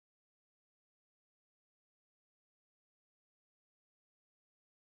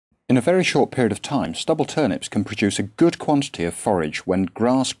In a very short period of time, stubble turnips can produce a good quantity of forage when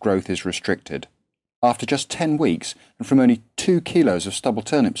grass growth is restricted. After just 10 weeks, and from only 2 kilos of stubble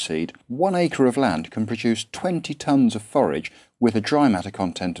turnip seed, 1 acre of land can produce 20 tonnes of forage with a dry matter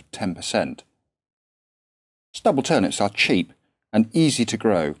content of 10%. Stubble turnips are cheap and easy to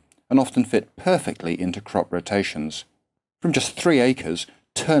grow and often fit perfectly into crop rotations. From just 3 acres,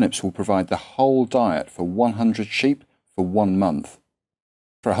 turnips will provide the whole diet for 100 sheep for 1 month.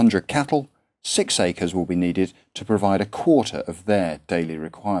 For 100 cattle, 6 acres will be needed to provide a quarter of their daily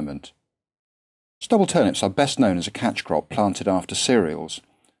requirement. Stubble turnips are best known as a catch crop planted after cereals,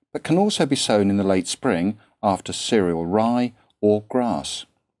 but can also be sown in the late spring after cereal rye or grass.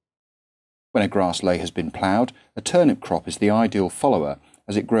 When a grass lay has been ploughed, a turnip crop is the ideal follower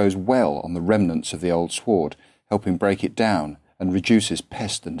as it grows well on the remnants of the old sward, helping break it down and reduces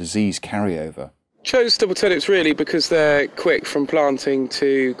pest and disease carryover. Chose stubble turnips really because they're quick from planting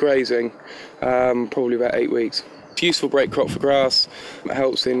to grazing, probably about 8 weeks. It's a useful break crop for grass. It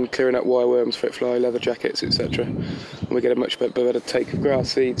helps in clearing up wireworms, fruit fly, leather jackets, etc. And we get a much better take of grass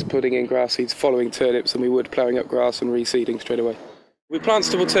seeds, putting in grass seeds following turnips than we would ploughing up grass and reseeding straight away. We plant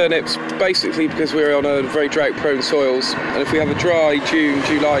stubble turnips basically because we're on a very drought-prone soils, and if we have a dry June,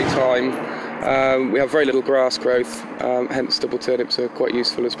 July time, we have very little grass growth, hence stubble turnips are quite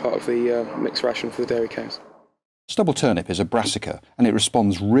useful as part of the mixed ration for the dairy cows. Stubble turnip is a brassica and it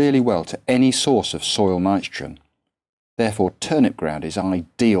responds really well to any source of soil nitrogen. Therefore, turnip ground is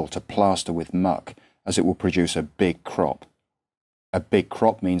ideal to plaster with muck as it will produce a big crop. A big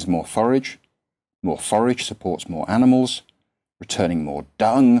crop means more forage supports more animals, returning more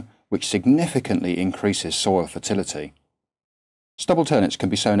dung, which significantly increases soil fertility. Stubble turnips can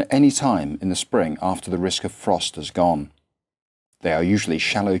be sown at any time in the spring after the risk of frost has gone. They are usually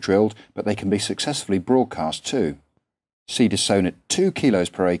shallow drilled, but they can be successfully broadcast too. Seed is sown at 2 kilos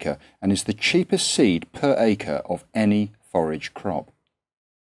per acre and is the cheapest seed per acre of any forage crop.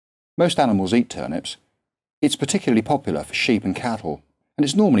 Most animals eat turnips. It's particularly popular for sheep and cattle, and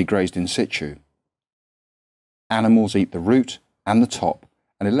it's normally grazed in situ. Animals eat the root and the top,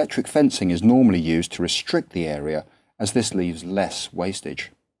 and electric fencing is normally used to restrict the area as this leaves less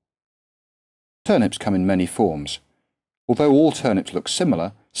wastage. Turnips come in many forms. Although all turnips look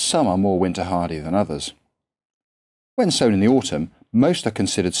similar, some are more winter hardy than others. When sown in the autumn, most are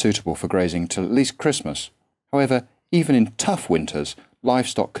considered suitable for grazing till at least Christmas. However, even in tough winters,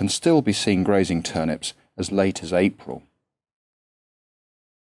 livestock can still be seen grazing turnips as late as April.